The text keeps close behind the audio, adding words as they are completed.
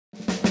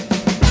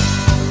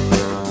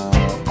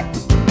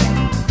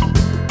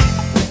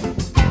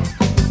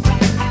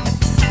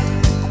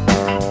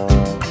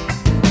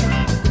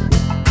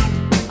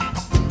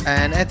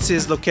And Etsy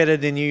is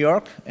located in New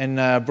York, in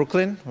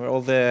Brooklyn, where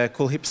all the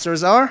cool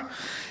hipsters are.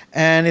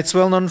 And it's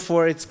well known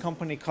for its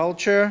company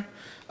culture,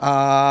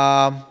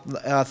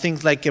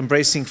 things like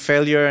embracing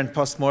failure and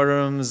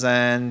postmortems,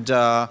 and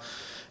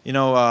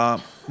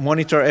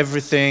monitor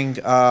everything.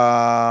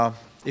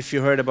 If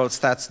you heard about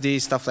StatsD,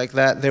 stuff like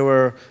that, they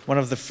were one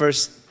of the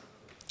first,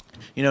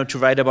 to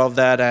write about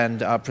that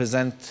and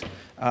present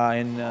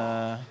in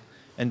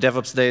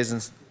DevOps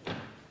days.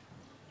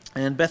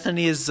 And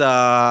Bethany is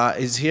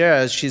here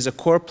as she's a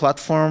core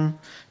platform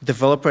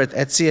developer at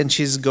Etsy, and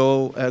she's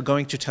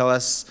going to tell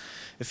us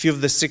a few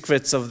of the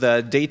secrets of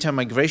the data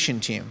migration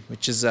team,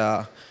 which is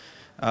a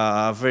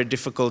very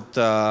difficult,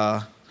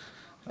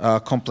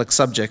 complex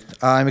subject.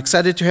 I'm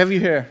excited to have you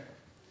here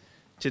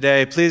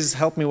today. Please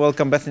help me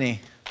welcome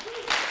Bethany.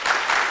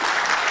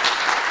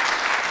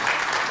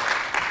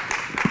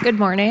 Good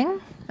morning.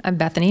 I'm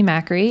Bethany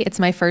Macri. It's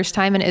my first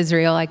time in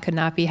Israel. I could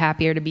not be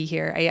happier to be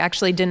here. I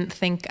actually didn't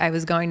think I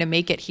was going to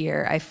make it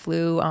here. I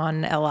flew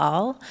on El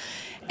Al,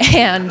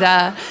 and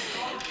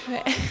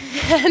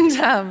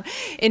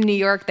in New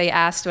York, they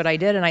asked what I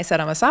did, and I said,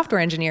 I'm a software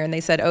engineer. And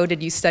they said, oh,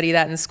 did you study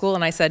that in school?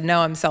 And I said,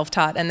 no, I'm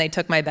self-taught. And they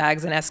took my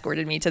bags and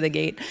escorted me to the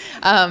gate.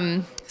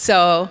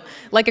 So,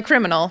 like a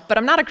criminal, but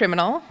I'm not a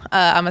criminal.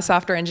 I'm a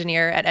software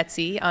engineer at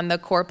Etsy on the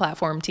core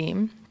platform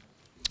team.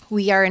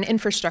 We are an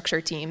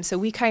infrastructure team, so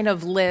we kind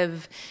of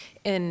live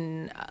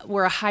in,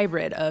 we're a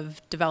hybrid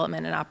of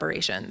development and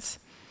operations.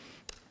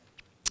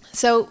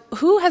 So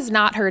who has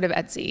not heard of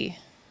Etsy?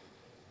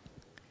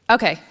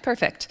 Okay,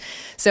 perfect.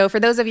 So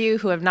for those of you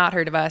who have not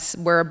heard of us,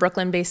 we're a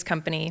Brooklyn-based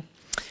company.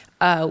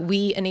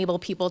 We enable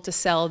people to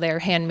sell their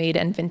handmade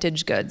and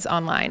vintage goods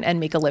online and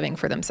make a living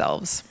for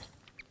themselves.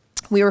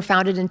 We were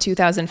founded in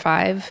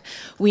 2005.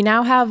 We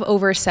now have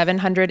over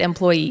 700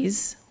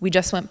 employees. We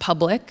just went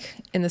public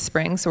in the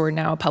spring, so we're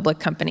now a public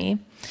company.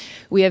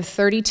 We have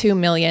 32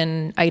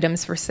 million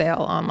items for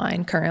sale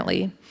online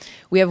currently.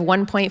 We have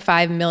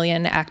 1.5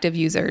 million active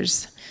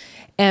users.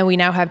 And we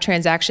now have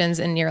transactions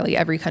in nearly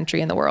every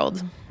country in the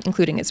world,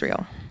 including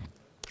Israel.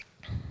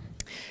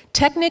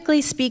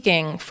 Technically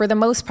speaking, for the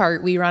most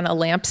part, we run a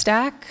LAMP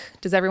stack.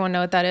 Does everyone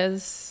know what that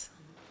is?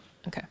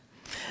 Okay.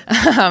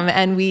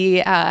 And we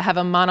have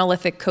a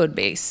monolithic code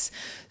base.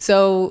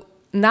 So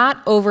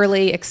not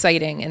overly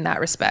exciting in that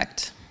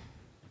respect.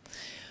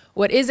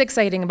 What is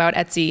exciting about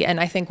Etsy, and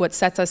I think what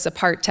sets us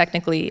apart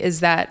technically, is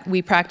that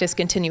we practice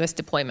continuous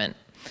deployment.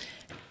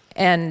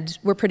 And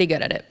we're pretty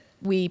good at it.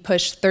 We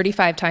push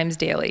 35 times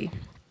daily.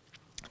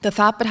 The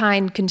thought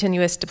behind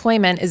continuous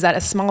deployment is that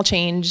a small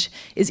change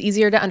is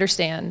easier to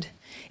understand,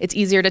 it's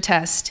easier to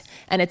test,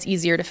 and it's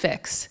easier to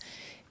fix.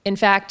 In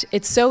fact,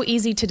 it's so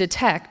easy to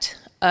detect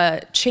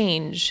a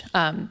change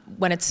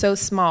when it's so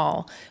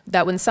small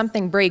that when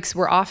something breaks,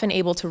 we're often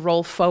able to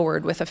roll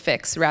forward with a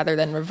fix rather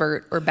than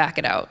revert or back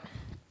it out.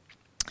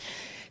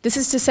 This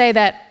is to say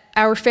that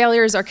our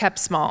failures are kept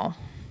small,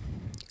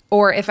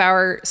 or if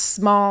our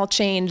small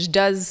change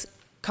does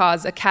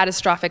cause a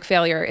catastrophic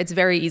failure, it's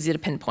very easy to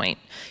pinpoint.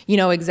 You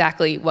know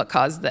exactly what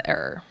caused the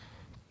error.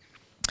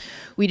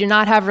 We do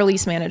not have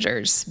release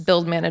managers,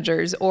 build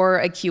managers, or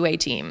a QA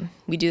team.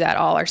 We do that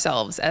all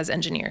ourselves as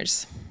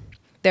engineers.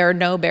 There are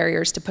no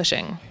barriers to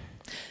pushing.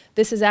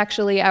 This is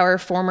actually our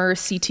former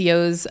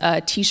CTO's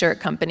t-shirt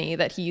company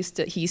that he used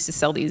to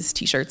sell these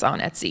t-shirts on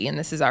Etsy, and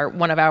this is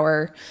one of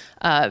our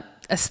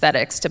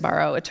aesthetics, to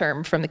borrow a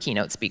term from the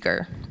keynote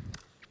speaker.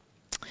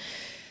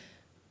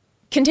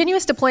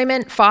 Continuous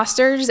deployment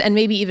fosters and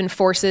maybe even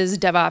forces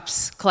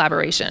DevOps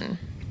collaboration.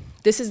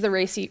 This is the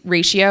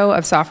ratio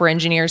of software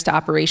engineers to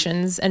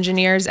operations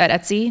engineers at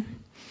Etsy.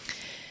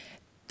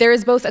 There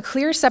is both a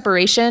clear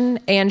separation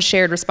and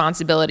shared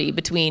responsibility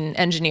between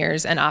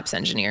engineers and ops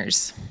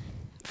engineers.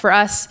 For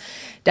us,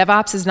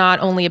 DevOps is not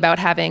only about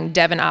having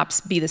dev and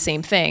ops be the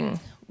same thing.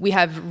 We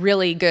have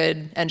really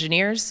good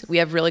engineers, we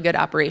have really good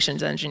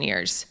operations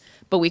engineers,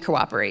 but we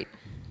cooperate.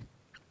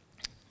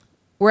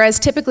 Whereas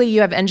typically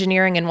you have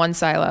engineering in one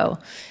silo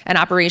and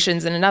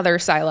operations in another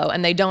silo,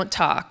 and they don't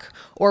talk.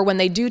 Or when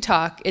they do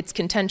talk, it's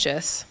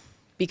contentious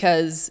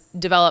because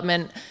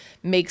development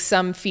makes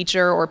some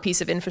feature or piece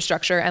of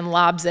infrastructure and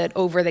lobs it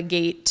over the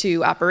gate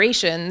to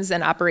operations,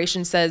 and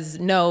operations says,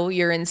 no,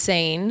 you're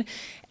insane.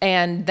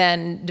 And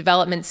then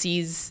development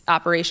sees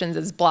operations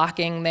as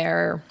blocking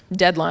their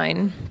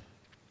deadline.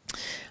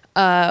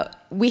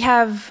 We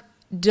have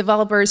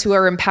developers who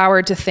are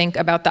empowered to think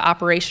about the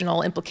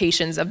operational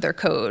implications of their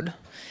code.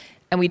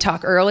 And we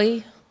talk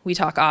early, we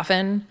talk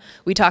often,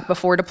 we talk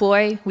before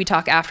deploy, we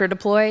talk after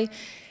deploy,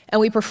 and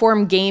we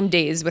perform game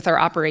days with our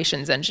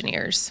operations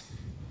engineers.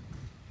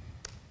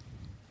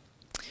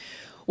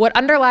 What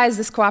underlies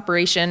this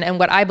cooperation, and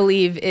what I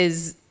believe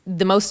is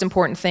the most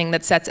important thing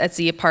that sets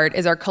Etsy apart,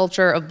 is our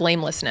culture of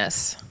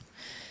blamelessness.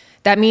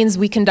 That means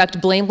we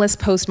conduct blameless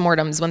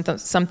postmortems when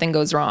something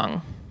goes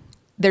wrong.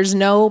 There's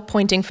no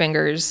pointing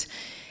fingers,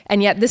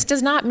 and yet this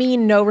does not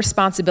mean no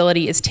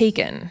responsibility is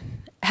taken.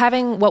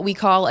 Having what we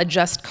call a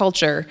just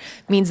culture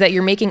means that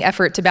you're making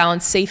effort to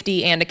balance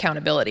safety and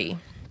accountability.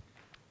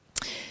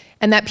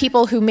 and that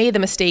people who made the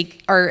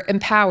mistake are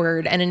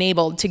empowered and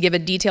enabled to give a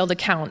detailed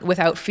account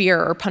without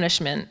fear or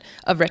punishment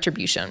of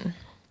retribution.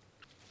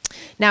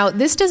 Now,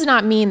 this does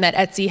not mean that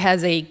Etsy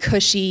has a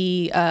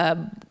cushy,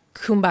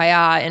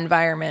 kumbaya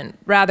environment.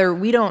 Rather,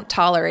 we don't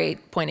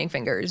tolerate pointing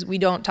fingers. We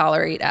don't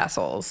tolerate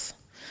assholes.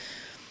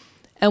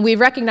 And we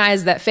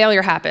recognize that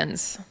failure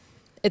happens.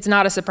 It's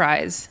not a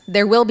surprise.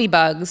 There will be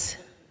bugs.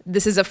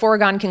 This is a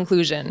foregone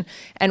conclusion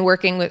in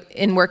working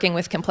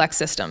with complex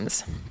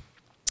systems.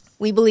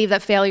 We believe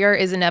that failure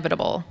is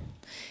inevitable.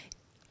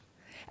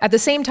 At the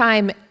same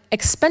time,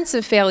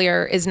 expensive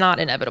failure is not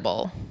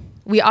inevitable.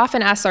 We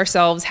often ask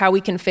ourselves how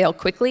we can fail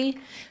quickly,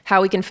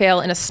 how we can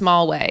fail in a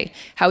small way,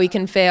 how we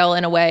can fail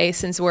in a way,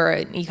 since we're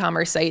an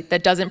e-commerce site,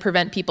 that doesn't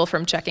prevent people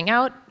from checking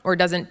out or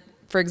doesn't,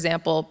 for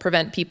example,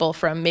 prevent people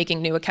from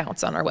making new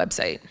accounts on our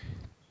website.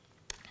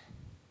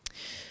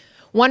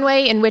 One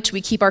way in which we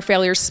keep our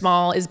failures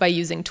small is by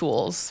using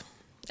tools.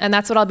 And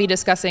that's what I'll be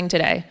discussing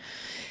today.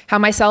 How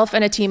myself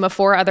and a team of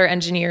 4 other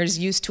engineers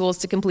use tools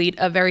to complete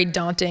a very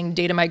daunting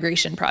data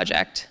migration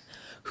project.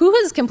 Who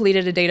has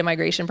completed a data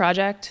migration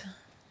project?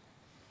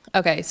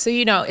 Okay, so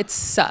you know, it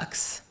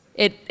sucks.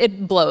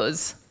 It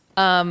blows.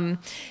 And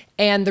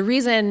the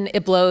reason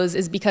it blows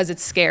is because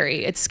it's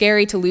scary. It's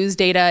scary to lose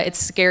data. It's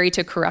scary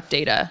to corrupt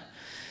data.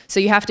 So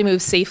you have to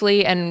move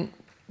safely, and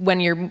when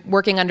you're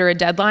working under a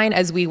deadline,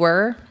 as we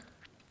were,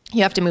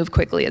 you have to move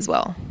quickly as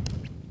well.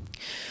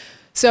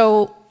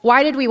 So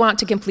why did we want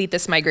to complete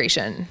this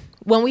migration?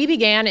 When we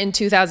began in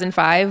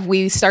 2005,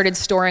 we started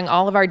storing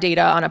all of our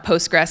data on a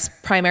Postgres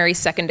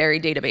primary-secondary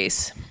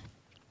database.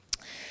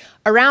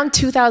 Around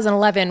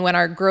 2011, when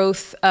our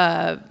growth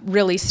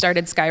really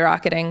started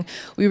skyrocketing,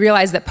 we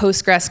realized that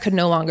Postgres could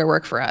no longer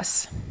work for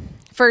us.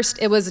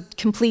 First, it was a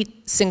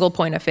complete single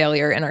point of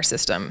failure in our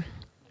system.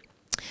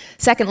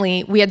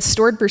 Secondly, we had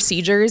stored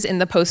procedures in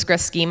the Postgres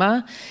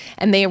schema,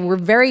 and they were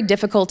very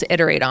difficult to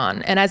iterate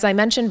on. And as I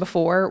mentioned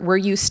before, we're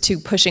used to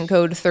pushing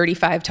code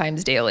 35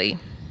 times daily.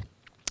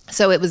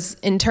 So it was,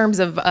 in terms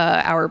of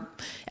our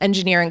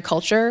engineering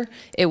culture,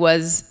 it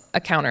was a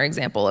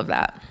counterexample of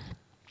that.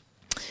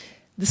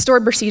 The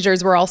stored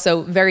procedures were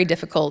also very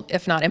difficult,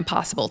 if not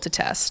impossible, to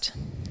test.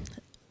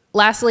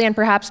 Lastly, and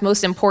perhaps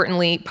most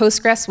importantly,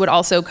 Postgres would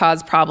also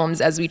cause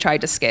problems as we tried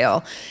to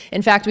scale.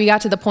 In fact, we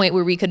got to the point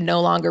where we could no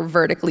longer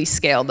vertically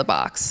scale the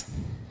box.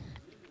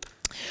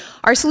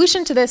 Our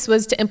solution to this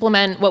was to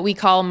implement what we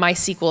call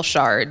MySQL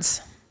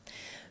shards.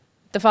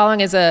 The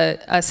following is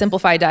a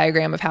simplified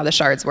diagram of how the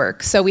shards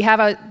work. So we have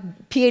a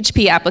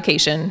PHP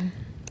application.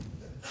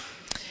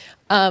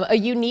 A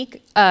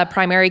unique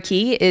primary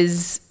key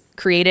is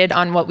created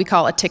on what we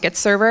call a ticket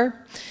server.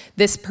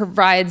 This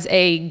provides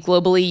a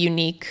globally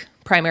unique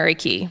primary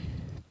key.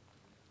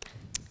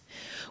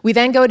 We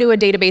then go to a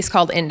database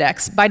called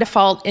index. By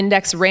default,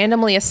 index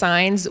randomly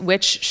assigns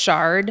which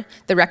shard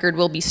the record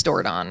will be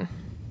stored on.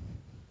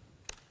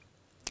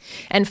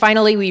 And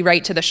finally, we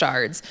write to the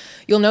shards.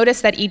 You'll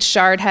notice that each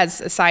shard has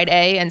a side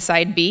A and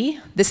side B.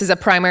 This is a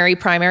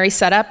primary-primary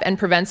setup and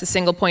prevents a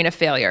single point of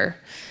failure.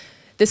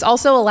 This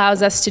also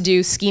allows us to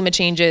do schema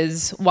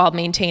changes while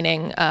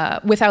maintaining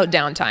without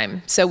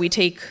downtime. So we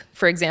take,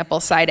 for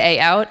example, side A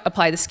out,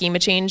 apply the schema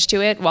change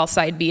to it while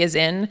side B is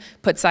in,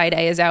 put side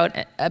A is out,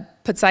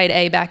 put side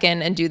A back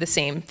in, and do the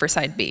same for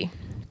side B.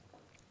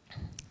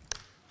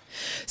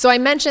 So I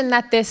mentioned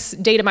that this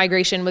data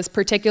migration was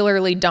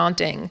particularly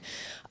daunting.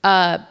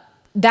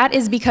 That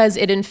is because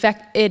it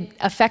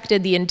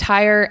affected the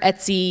entire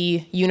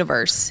Etsy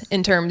universe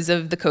in terms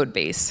of the code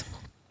base.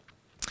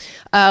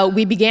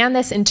 We began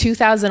this in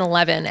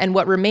 2011, and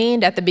what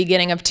remained at the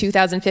beginning of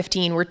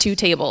 2015 were 2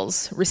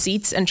 tables,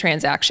 receipts and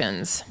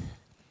transactions.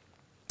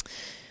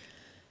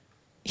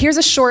 Here's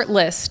a short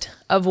list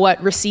of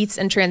what receipts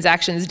and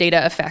transactions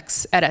data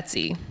affects at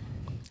Etsy.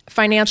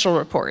 Financial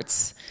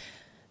reports.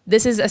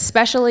 This is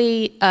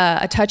especially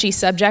a touchy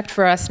subject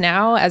for us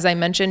now. As I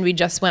mentioned, we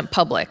just went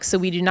public, so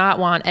we do not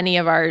want any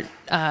of our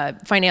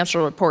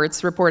financial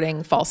reports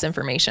reporting false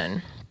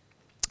information.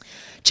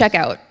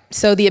 Checkout.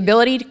 So the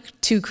ability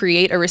to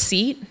create a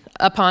receipt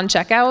upon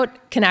checkout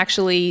can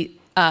actually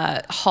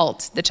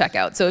halt the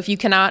checkout. So if you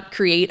cannot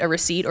create a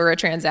receipt or a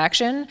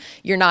transaction,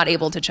 you're not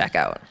able to check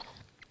out.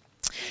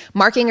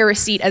 Marking a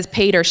receipt as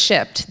paid or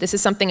shipped. This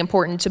is something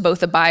important to both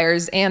the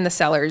buyers and the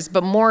sellers,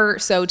 but more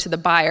so to the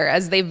buyer,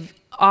 as they've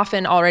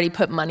often already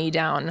put money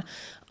down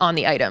on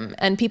the item.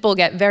 And people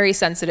get very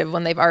sensitive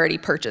when they've already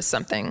purchased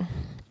something.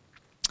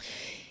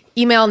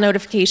 Email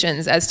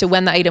notifications as to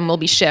when the item will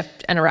be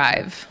shipped and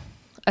arrive.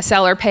 A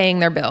seller paying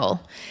their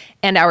bill,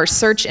 and our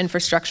search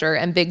infrastructure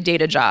and big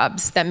data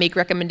jobs that make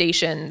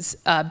recommendations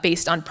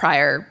based on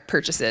prior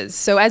purchases.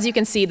 So as you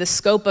can see, the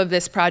scope of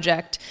this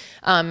project,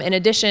 in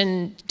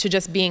addition to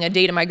just being a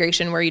data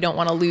migration where you don't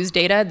want to lose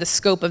data, the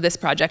scope of this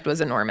project was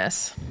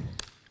enormous.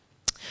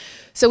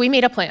 So we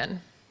made a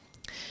plan.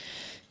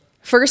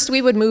 First,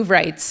 we would move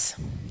rights.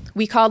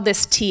 We called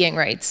this teeing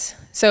rights.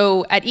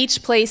 So at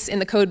each place in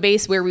the code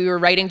base where we were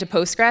writing to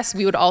Postgres,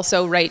 we would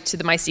also write to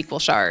the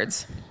MySQL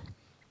shards.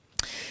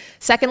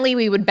 Secondly,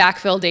 we would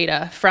backfill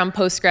data from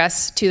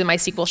Postgres to the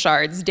MySQL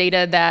shards,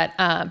 data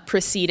that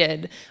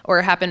preceded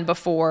or happened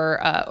before,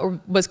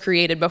 or was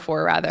created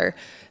before, rather,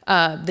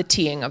 the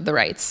teeing of the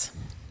writes.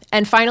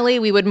 And finally,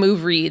 we would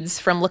move reads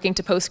from looking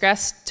to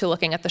Postgres to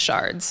looking at the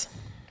shards.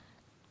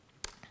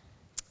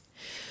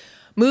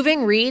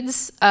 Moving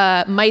reads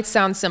might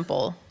sound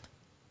simple.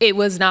 It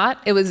was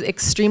not. It was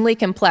extremely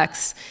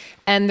complex.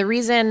 And the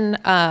reason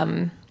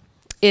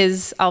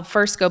is, I'll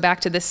first go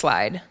back to this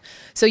slide.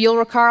 So you'll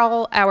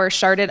recall our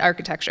sharded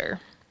architecture.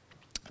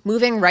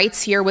 Moving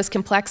writes here was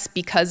complex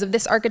because of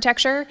this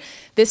architecture.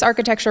 This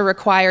architecture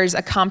requires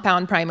a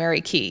compound primary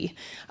key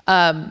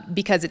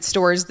because it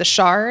stores the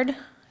shard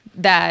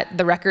that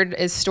the record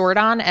is stored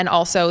on and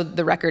also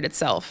the record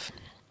itself.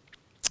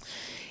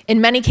 In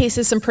many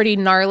cases, some pretty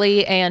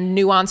gnarly and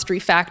nuanced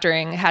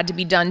refactoring had to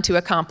be done to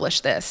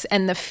accomplish this.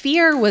 And the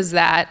fear was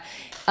that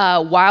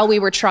while we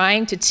were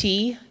trying to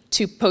tee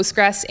to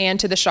Postgres and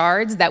to the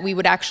shards, that we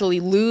would actually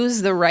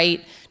lose the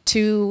write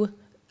to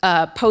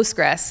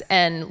Postgres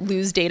and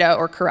lose data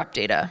or corrupt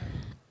data.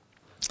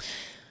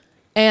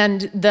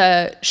 And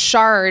the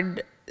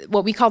shard,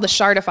 what we call the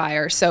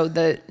shardifier, so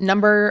the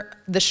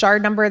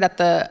shard number that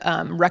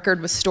the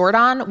record was stored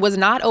on was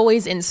not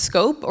always in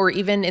scope or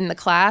even in the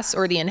class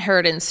or the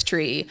inheritance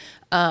tree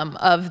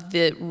of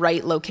the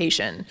write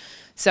location.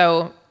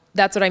 So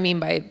that's what I mean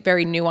by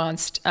very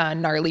nuanced,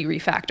 gnarly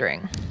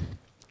refactoring.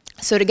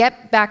 So to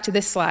get back to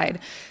this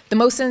slide, the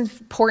most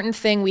important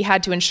thing we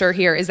had to ensure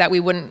here is that we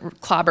wouldn't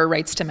clobber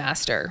writes to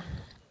master.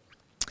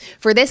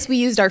 For this, we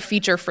used our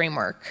feature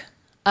framework.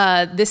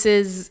 This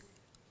is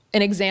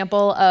an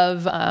example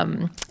of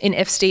an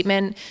if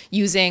statement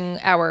using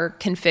our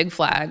config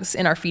flags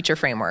in our feature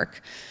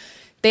framework.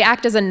 They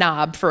act as a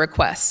knob for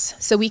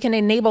requests. So we can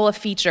enable a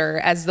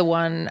feature as the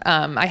one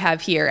I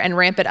have here and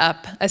ramp it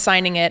up,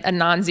 assigning it a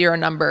non-zero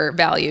number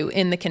value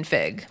in the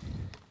config.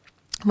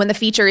 When the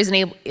feature is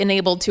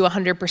enabled to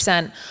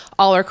 100%,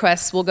 all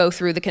requests will go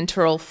through the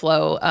control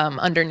flow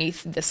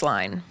underneath this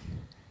line.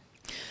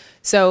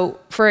 So,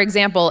 for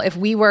example, if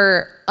we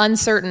were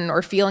uncertain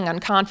or feeling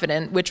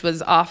unconfident, which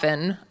was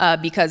often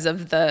because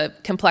of the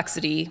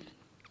complexity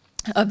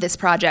of this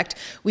project,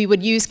 we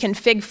would use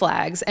config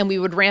flags and we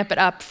would ramp it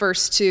up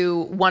first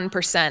to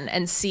 1%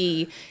 and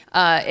see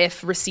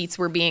if receipts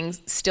were being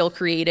still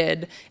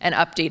created and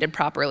updated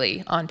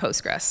properly on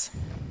Postgres.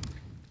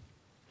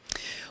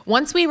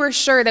 Once we were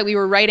sure that we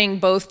were writing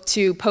both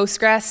to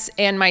Postgres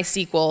and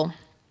MySQL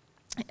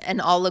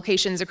and all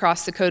locations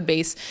across the code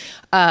base,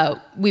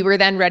 we were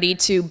then ready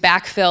to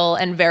backfill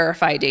and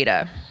verify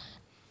data.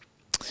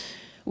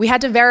 We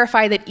had to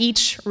verify that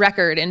each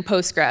record in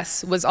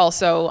Postgres was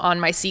also on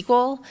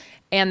MySQL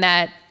and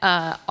that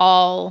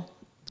all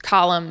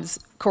columns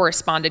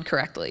corresponded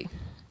correctly.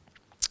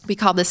 We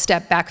call this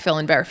step backfill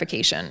and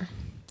verification.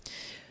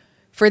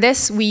 For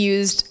this, we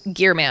used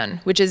Gearman,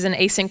 which is an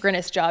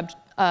asynchronous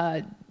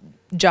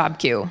job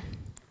queue.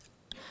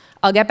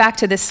 I'll get back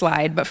to this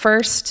slide, but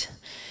first,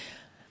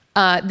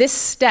 this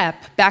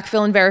step,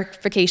 backfill and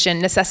verification,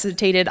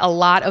 necessitated a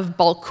lot of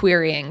bulk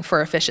querying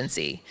for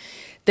efficiency.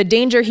 The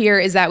danger here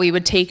is that we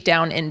would take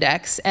down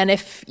index, and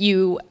if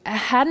you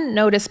hadn't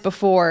noticed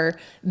before,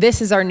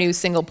 this is our new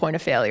single point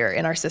of failure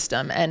in our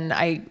system, and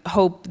I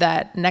hope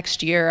that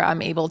next year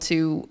I'm able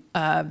to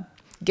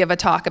give a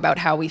talk about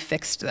how we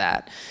fixed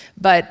that.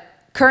 But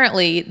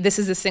currently, this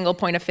is a single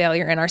point of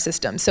failure in our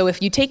system. So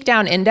if you take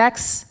down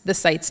index, the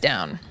site's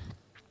down.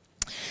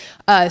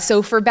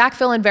 So for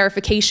backfill and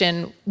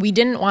verification, we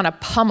didn't want to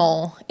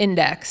pummel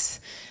index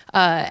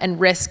and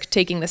risk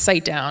taking the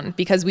site down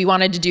because we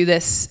wanted to do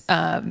this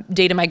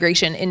data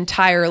migration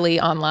entirely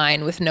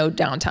online with no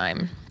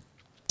downtime.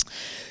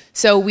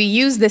 So we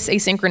use this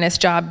asynchronous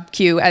job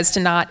queue as to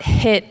not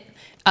hit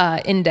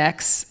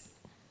index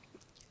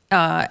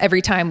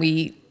every time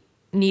we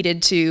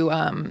needed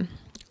to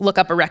look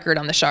up a record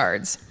on the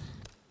shards.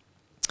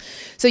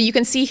 So you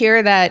can see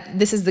here that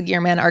this is the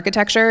Gearman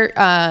architecture.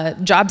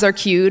 Jobs are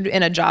queued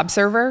in a job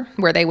server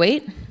where they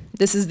wait.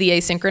 This is the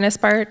asynchronous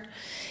part.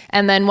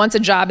 And then once a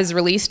job is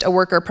released, a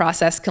worker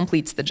process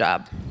completes the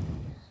job.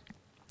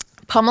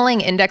 Pummeling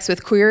index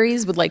with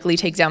queries would likely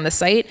take down the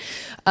site.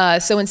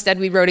 So instead,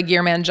 we wrote a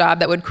Gearman job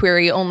that would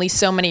query only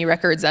so many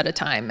records at a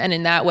time. And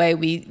in that way,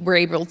 we were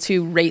able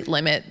to rate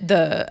limit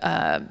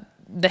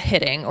the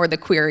hitting or the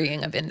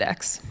querying of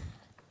index.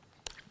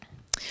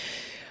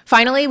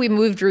 Finally, we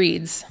moved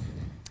reads.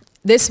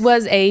 This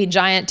was a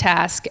giant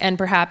task and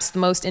perhaps the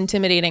most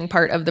intimidating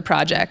part of the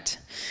project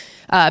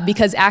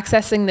because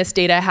accessing this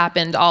data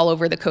happened all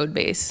over the code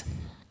base.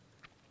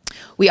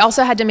 We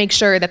also had to make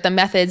sure that the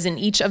methods in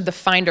each of the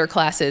Finder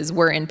classes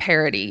were in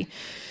parity.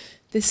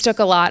 This took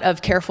a lot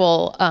of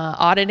careful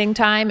auditing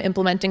time,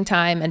 implementing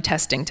time, and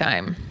testing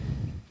time.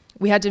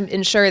 We had to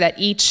ensure that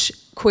each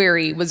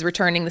query was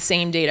returning the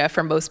same data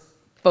from both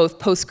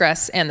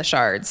Postgres and the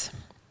shards.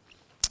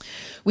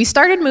 We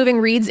started moving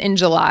reads in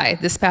July,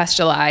 this past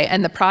July,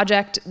 and the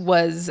project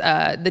was,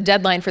 the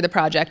deadline for the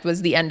project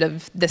was the end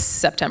of this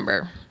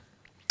September.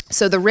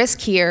 So the risk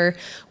here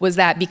was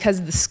that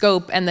because the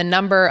scope and the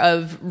number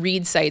of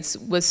read sites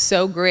was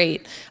so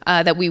great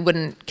that we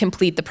wouldn't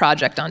complete the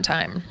project on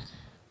time.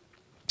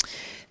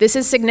 This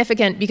is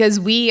significant because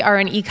we are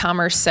an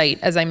e-commerce site,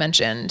 as I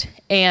mentioned,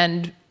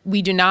 and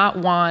we do not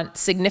want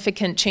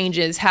significant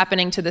changes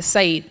happening to the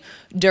site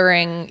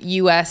during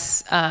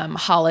US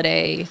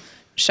holiday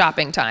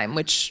shopping time,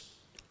 which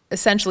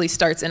essentially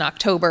starts in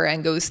October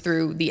and goes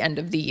through the end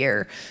of the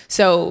year.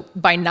 So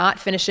by not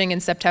finishing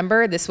in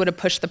September, this would have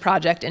pushed the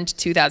project into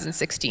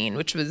 2016,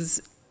 which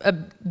was a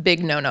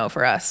big no-no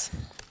for us.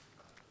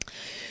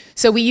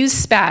 So we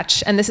used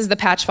Spatch, and this is the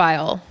patch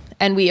file,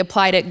 and we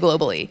applied it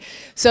globally.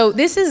 So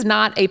this is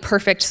not a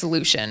perfect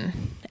solution,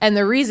 and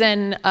the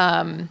reason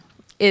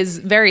is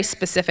very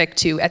specific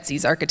to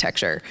Etsy's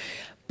architecture.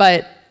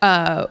 But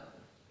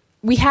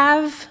we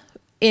have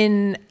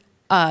in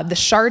the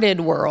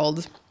sharded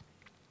world,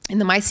 in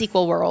the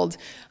MySQL world,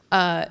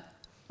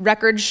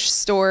 records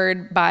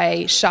stored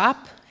by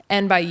shop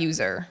and by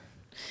user.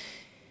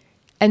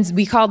 And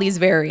we call these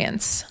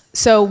variants.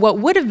 So what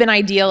would have been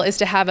ideal is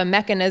to have a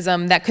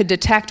mechanism that could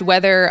detect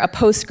whether a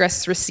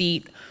Postgres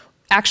receipt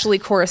actually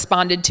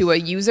corresponded to a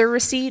user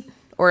receipt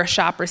or a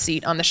shop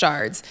receipt on the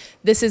shards.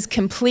 This is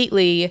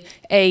completely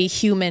a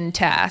human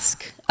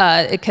task.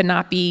 It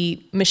cannot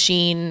be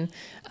machine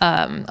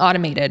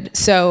automated.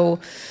 So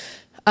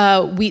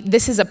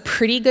this is a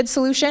pretty good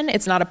solution.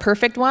 It's not a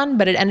perfect one,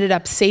 but it ended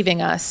up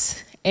saving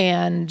us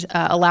and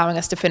allowing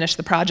us to finish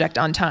the project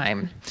on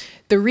time.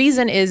 The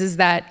reason is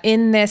that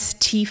in this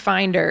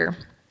T-Finder,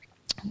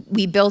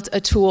 we built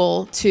a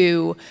tool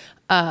to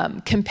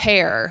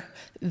compare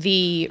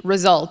the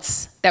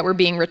results that were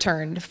being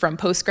returned from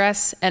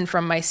Postgres and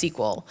from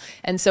MySQL.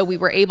 And so we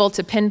were able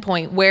to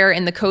pinpoint where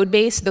in the code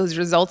base those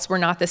results were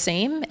not the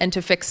same and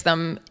to fix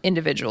them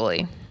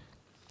individually.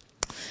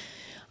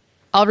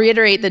 I'll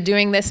reiterate that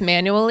doing this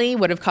manually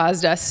would have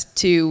caused us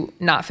to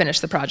not finish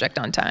the project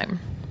on time.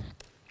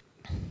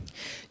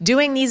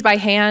 Doing these by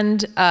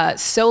hand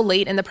so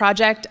late in the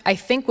project, I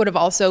think would have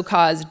also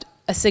caused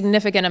a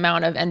significant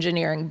amount of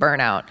engineering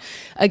burnout.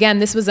 Again,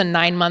 this was a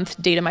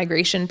 9-month data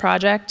migration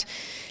project,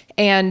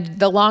 and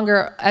the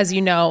longer, as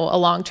you know, a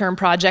long-term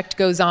project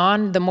goes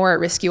on, the more at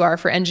risk you are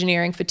for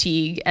engineering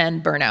fatigue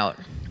and burnout.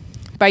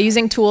 By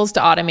using tools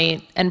to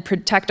automate and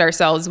protect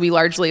ourselves, we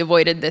largely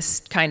avoided this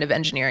kind of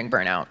engineering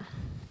burnout.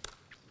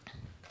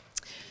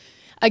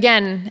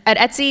 Again, at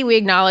Etsy, we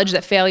acknowledge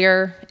that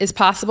failure is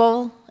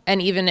possible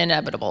and even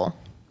inevitable.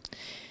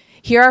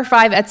 Here are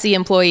 5 Etsy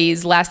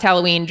employees last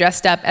Halloween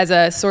dressed up as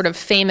a sort of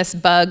famous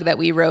bug that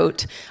we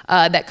wrote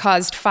that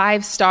caused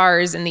 5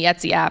 stars in the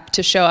Etsy app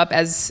to show up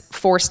as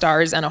 4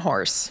 stars and a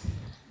horse.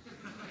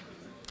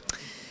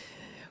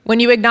 When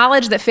you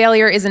acknowledge that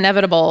failure is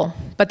inevitable,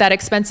 but that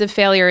expensive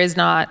failure is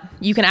not,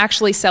 you can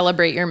actually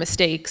celebrate your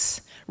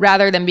mistakes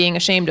rather than being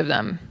ashamed of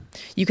them.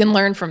 You can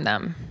learn from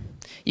them.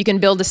 You can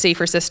build a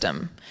safer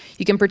system.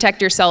 You can protect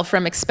yourself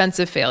from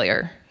expensive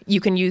failure. You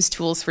can use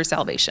tools for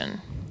salvation.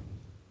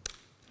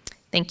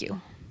 Thank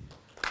you.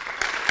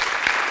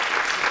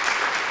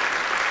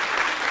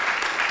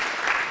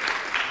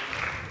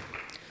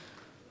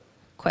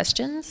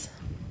 Questions?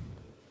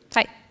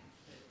 Hi. Two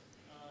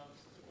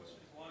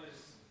questions. One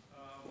is,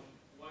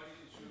 why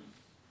did you choose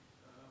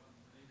an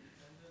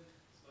independent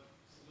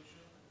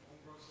solution,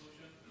 homegrown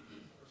solution,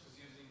 versus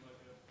using like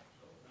a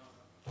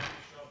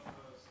off-the-shelf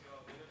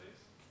scale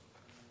database?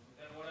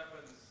 And what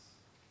happens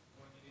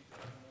when you need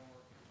to have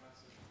more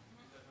massive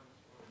data?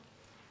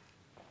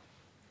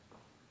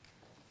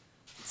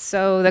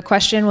 So the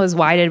question was,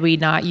 why did we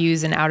not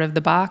use an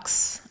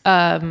out-of-the-box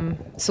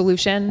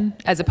solution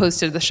as opposed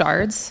to the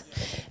shards?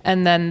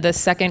 And then the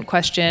second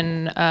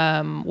question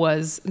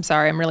was, I'm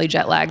sorry, I'm really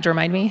jet lagged,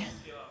 remind me?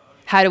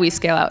 How do we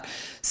scale out?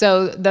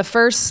 So the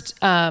first,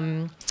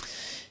 the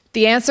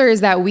answer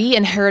is that we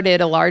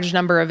inherited a large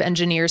number of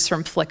engineers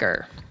from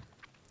Flickr.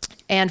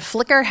 And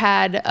Flickr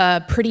had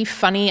a pretty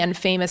funny and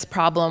famous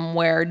problem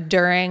where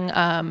during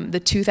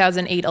the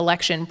 2008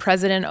 election,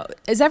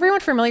 is everyone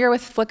familiar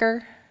with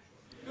Flickr?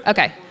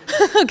 Okay,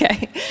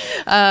 okay.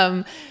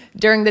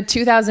 During the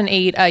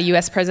 2008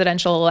 US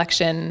presidential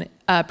election,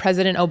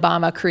 President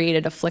Obama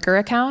created a Flickr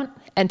account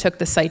and took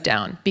the site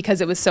down because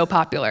it was so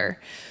popular.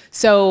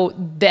 So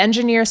the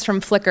engineers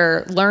from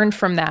Flickr learned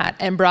from that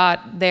and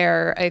brought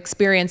their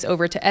experience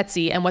over to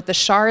Etsy, and what the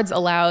shards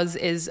allows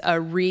is a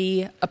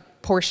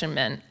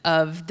reapportionment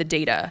of the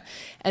data.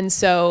 And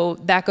so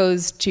that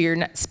goes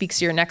to speaks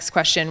to your next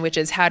question, which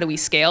is how do we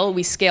scale?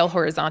 We scale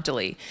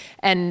horizontally.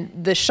 And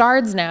the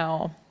shards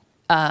now,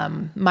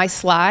 my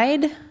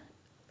slide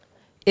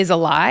is a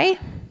lie.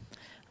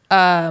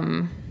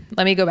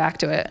 Let me go back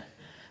to it.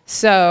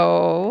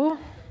 So,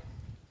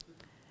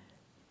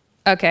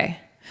 okay.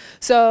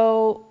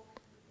 So,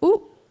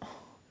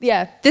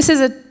 yeah, this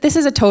is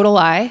a total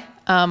lie.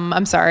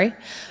 I'm sorry.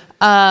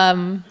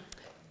 The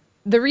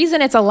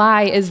reason it's a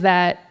lie is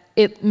that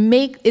it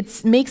makes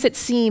it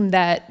seem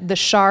that the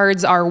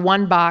shards are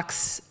one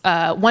box,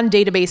 one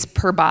database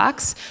per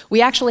box.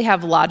 We actually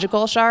have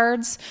logical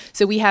shards,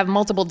 so we have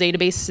multiple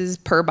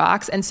databases per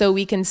box, and so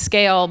we can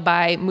scale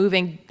by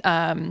moving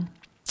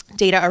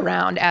data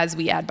around as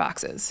we add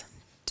boxes.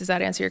 Does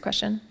that answer your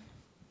question?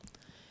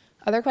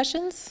 Other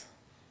questions?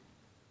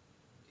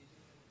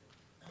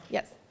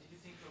 Yes. Did you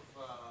think of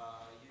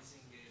using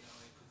a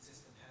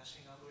consistent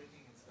hashing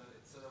algorithm instead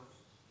of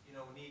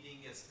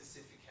needing a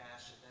specific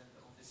hash and then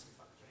obviously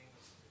factoring,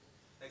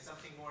 like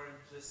something more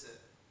implicit?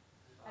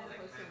 As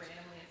like opposed to magic.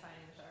 randomly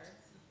assigning the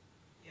shards?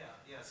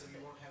 Yeah. So you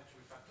won't have to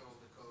refactor all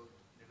the code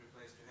in every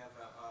place to have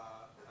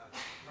a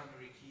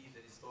primary key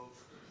that is both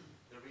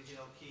the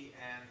original key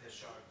and the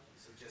shard.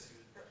 So just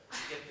you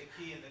get the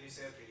key and then you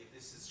say, okay,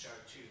 this is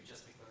shard 2,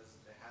 just because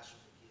the hash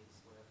of the key is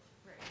whatever.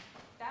 Right.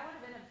 That would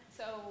have been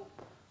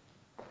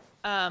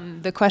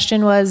the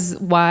question was,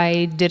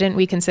 why didn't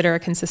we consider a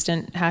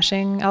consistent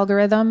hashing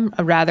algorithm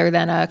rather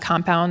than a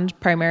compound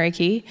primary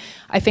key?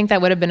 I think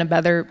that would have been a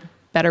better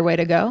way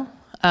to go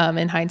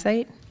in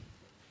hindsight.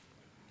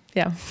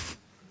 Yeah.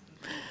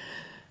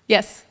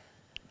 Yes?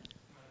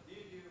 Do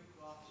you do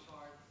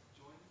cross-shard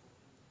joins?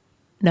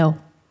 No.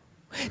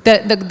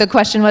 The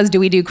question was, do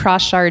we do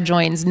cross-shard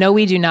joins? No,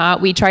 we do not.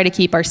 We try to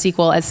keep our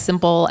SQL as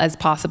simple as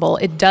possible.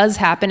 It does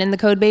happen in the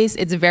code base.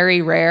 It's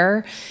very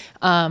rare.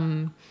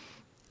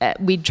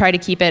 We try to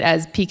keep it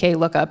as PK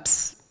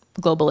lookups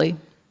globally.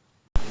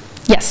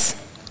 Yes?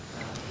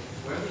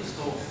 Where do you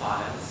store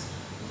files?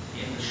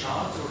 In the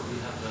shards, or do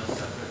you have a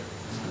separate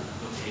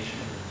location?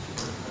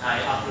 I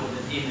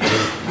uploaded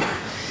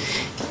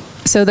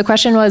images. So the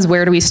question was,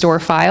 where do we store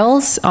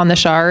files, on the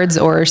shards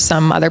or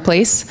some other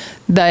place?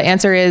 The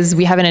answer is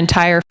we have an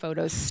entire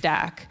photos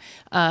stack.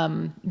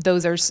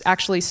 Those are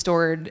actually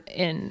stored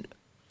in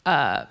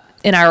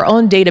our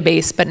own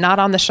database, but not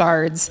on the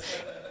shards,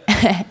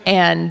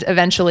 and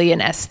eventually in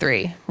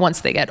S3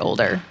 once they get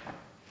older.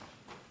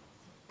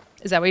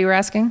 Is that what you were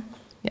asking?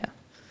 Yeah.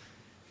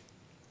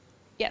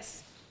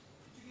 Yes?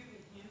 Could you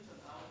give a hint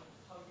about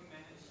how you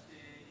manage the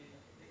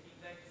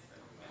index, how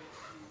you manage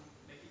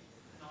to make it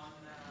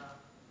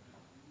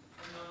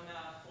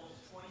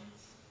non-false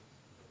points?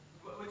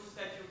 What you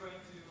said you're going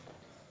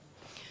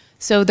to...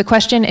 So the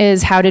question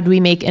is, how did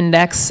we make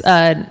index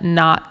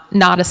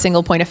not a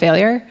single point of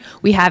failure?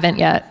 We haven't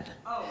yet.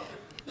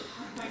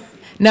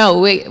 No,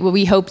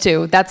 we hope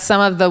to. That's some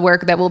of the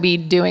work that we'll be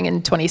doing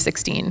in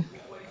 2016.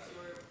 What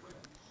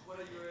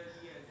are your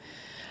ideas?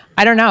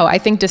 I don't know. I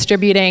think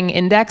distributing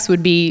index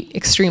would be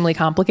extremely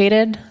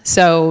complicated,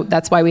 so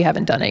that's why we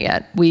haven't done it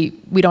yet. We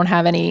don't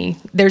have any,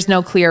 there's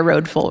no clear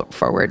road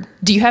forward.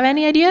 Do you have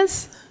any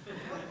ideas?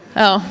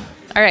 Oh,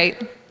 all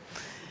right.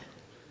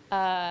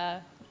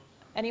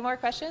 Any more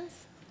questions?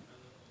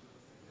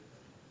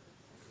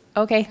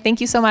 Okay, thank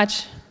you so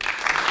much.